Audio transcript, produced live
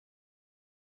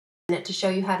to show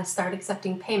you how to start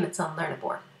accepting payments on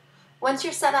Learnivore. Once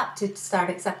you're set up to start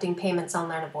accepting payments on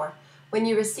Learnivore, when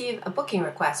you receive a booking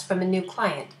request from a new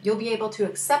client, you'll be able to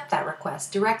accept that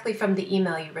request directly from the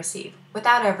email you receive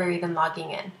without ever even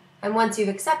logging in. And once you've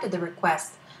accepted the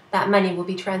request, that money will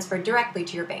be transferred directly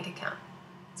to your bank account.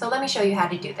 So let me show you how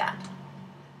to do that.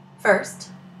 First,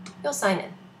 you'll sign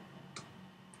in.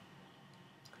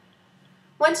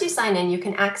 Once you sign in, you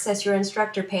can access your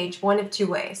instructor page one of two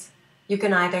ways. You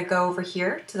can either go over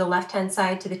here to the left-hand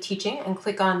side to the teaching and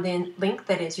click on the link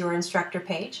that is your instructor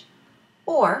page,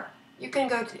 or you can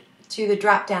go to the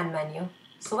drop-down menu,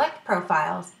 select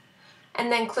Profiles,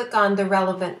 and then click on the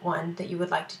relevant one that you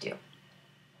would like to do.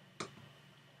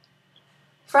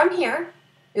 From here,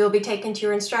 you will be taken to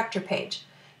your instructor page.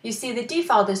 You see the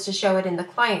default is to show it in the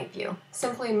client view.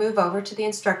 Simply move over to the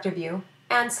instructor view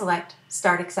and select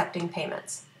Start Accepting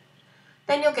Payments.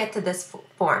 Then you'll get to this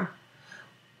form.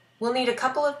 We'll need a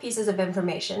couple of pieces of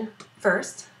information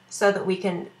first, so that we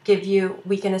can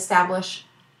establish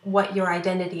what your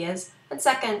identity is, and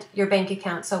second, your bank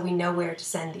account, so we know where to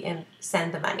send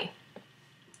the money.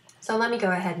 So let me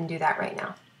go ahead and do that right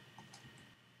now.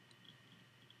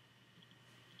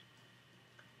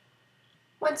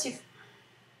 Once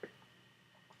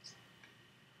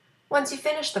you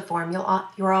finish the form,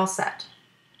 you're all set.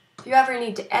 If you ever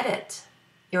need to edit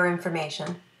your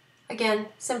information, again,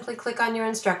 simply click on your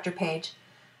instructor page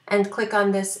and click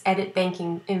on this Edit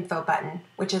Banking Info button,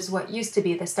 which is what used to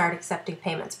be the Start Accepting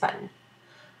Payments button.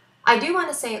 I do want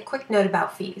to say a quick note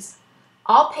about fees.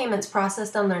 All payments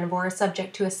processed on Learnivore are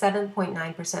subject to a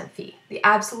 7.9% fee, the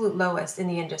absolute lowest in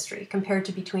the industry, compared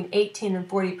to between 18 and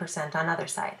 40% on other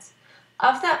sites.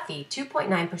 Of that fee,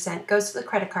 2.9% goes to the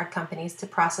credit card companies to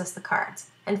process the cards,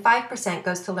 and 5%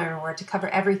 goes to Learnivore to cover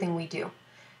everything we do.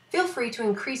 Feel free to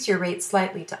increase your rates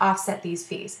slightly to offset these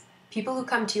fees. People who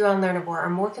come to you on Learnivore are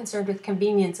more concerned with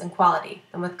convenience and quality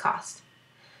than with cost.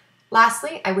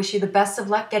 Lastly, I wish you the best of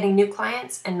luck getting new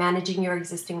clients and managing your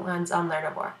existing ones on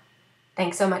Learnivore.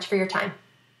 Thanks so much for your time.